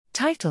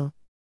Title: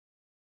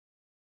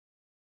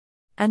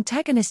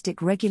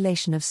 Antagonistic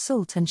regulation of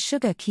salt and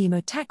sugar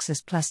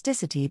chemotaxis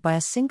plasticity by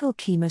a single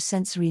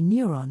chemosensory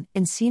neuron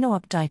in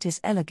Caenorhabditis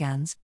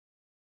elegans.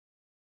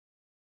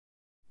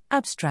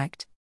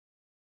 Abstract: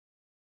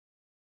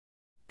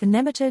 The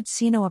nematode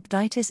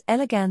Caenorhabditis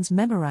elegans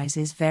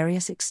memorizes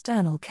various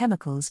external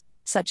chemicals,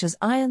 such as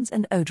ions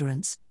and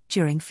odorants,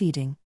 during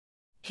feeding.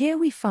 Here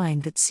we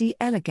find that C.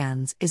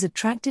 elegans is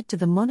attracted to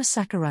the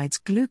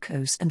monosaccharides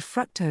glucose and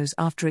fructose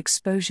after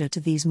exposure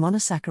to these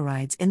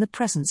monosaccharides in the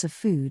presence of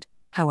food.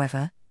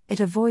 However, it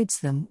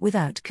avoids them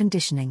without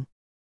conditioning.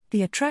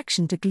 The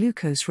attraction to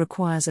glucose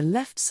requires a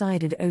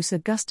left-sided osa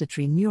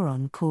gustatory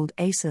neuron called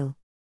acyl.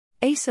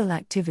 Acyl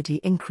activity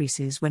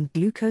increases when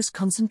glucose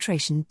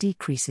concentration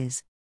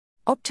decreases.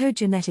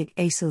 Optogenetic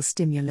acyl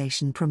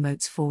stimulation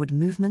promotes forward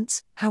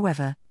movements.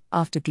 However,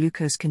 after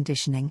glucose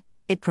conditioning,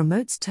 it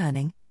promotes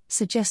turning,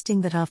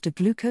 suggesting that after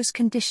glucose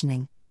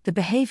conditioning, the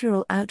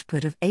behavioral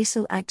output of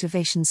acyl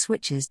activation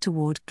switches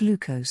toward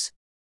glucose.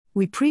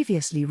 We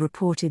previously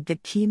reported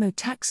that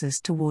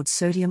chemotaxis towards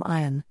sodium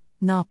ion,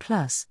 Na+,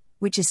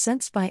 which is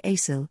sensed by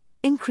acyl,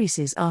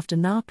 increases after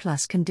Na+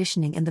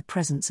 conditioning in the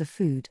presence of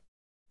food.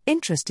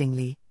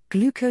 Interestingly,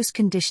 glucose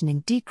conditioning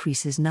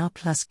decreases Na+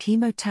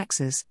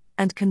 chemotaxis,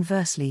 and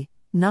conversely,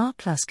 Na+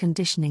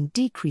 conditioning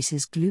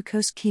decreases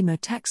glucose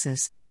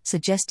chemotaxis,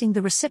 suggesting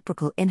the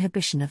reciprocal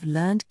inhibition of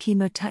learned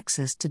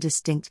chemotaxis to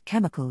distinct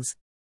chemicals.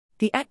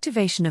 The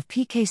activation of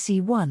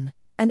PKC1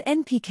 and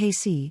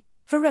NPKC,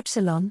 for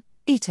epsilon,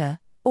 eta,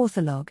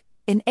 ortholog,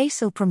 in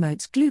acyl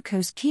promotes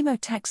glucose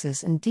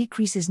chemotaxis and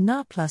decreases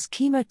Na+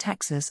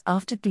 chemotaxis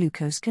after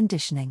glucose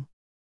conditioning.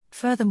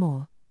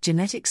 Furthermore,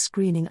 genetic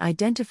screening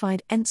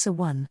identified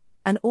ENSA1,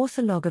 an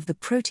ortholog of the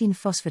protein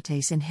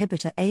phosphatase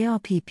inhibitor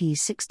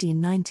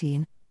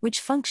ARPP1619, which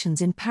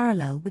functions in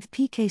parallel with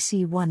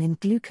PKC1 in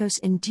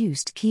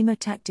glucose-induced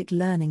chemotactic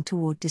learning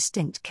toward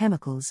distinct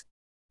chemicals.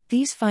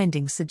 These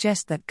findings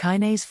suggest that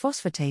kinase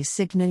phosphatase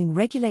signaling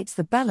regulates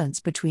the balance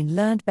between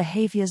learned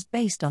behaviors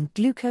based on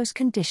glucose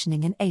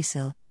conditioning in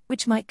acyl,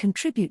 which might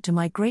contribute to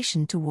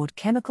migration toward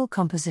chemical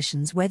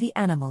compositions where the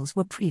animals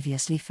were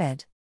previously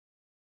fed.